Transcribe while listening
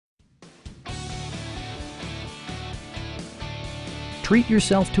treat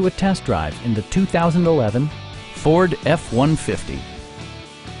yourself to a test drive in the 2011 Ford F-150.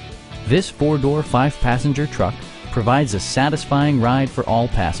 This four-door, five-passenger truck provides a satisfying ride for all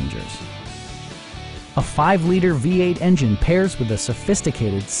passengers. A 5-liter V8 engine pairs with a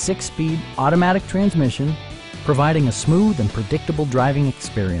sophisticated 6-speed automatic transmission, providing a smooth and predictable driving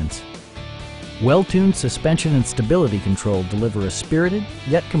experience. Well-tuned suspension and stability control deliver a spirited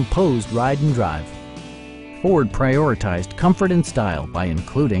yet composed ride and drive. Ford prioritized comfort and style by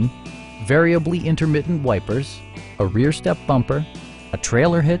including variably intermittent wipers, a rear step bumper, a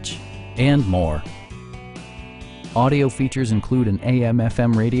trailer hitch, and more. Audio features include an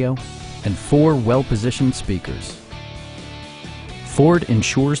AM/FM radio and 4 well-positioned speakers. Ford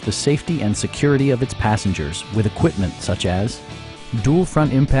ensures the safety and security of its passengers with equipment such as dual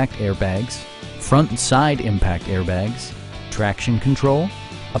front impact airbags, front and side impact airbags, traction control,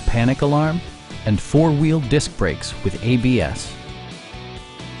 a panic alarm, and 4-wheel disc brakes with ABS.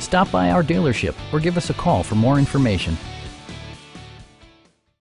 Stop by our dealership or give us a call for more information.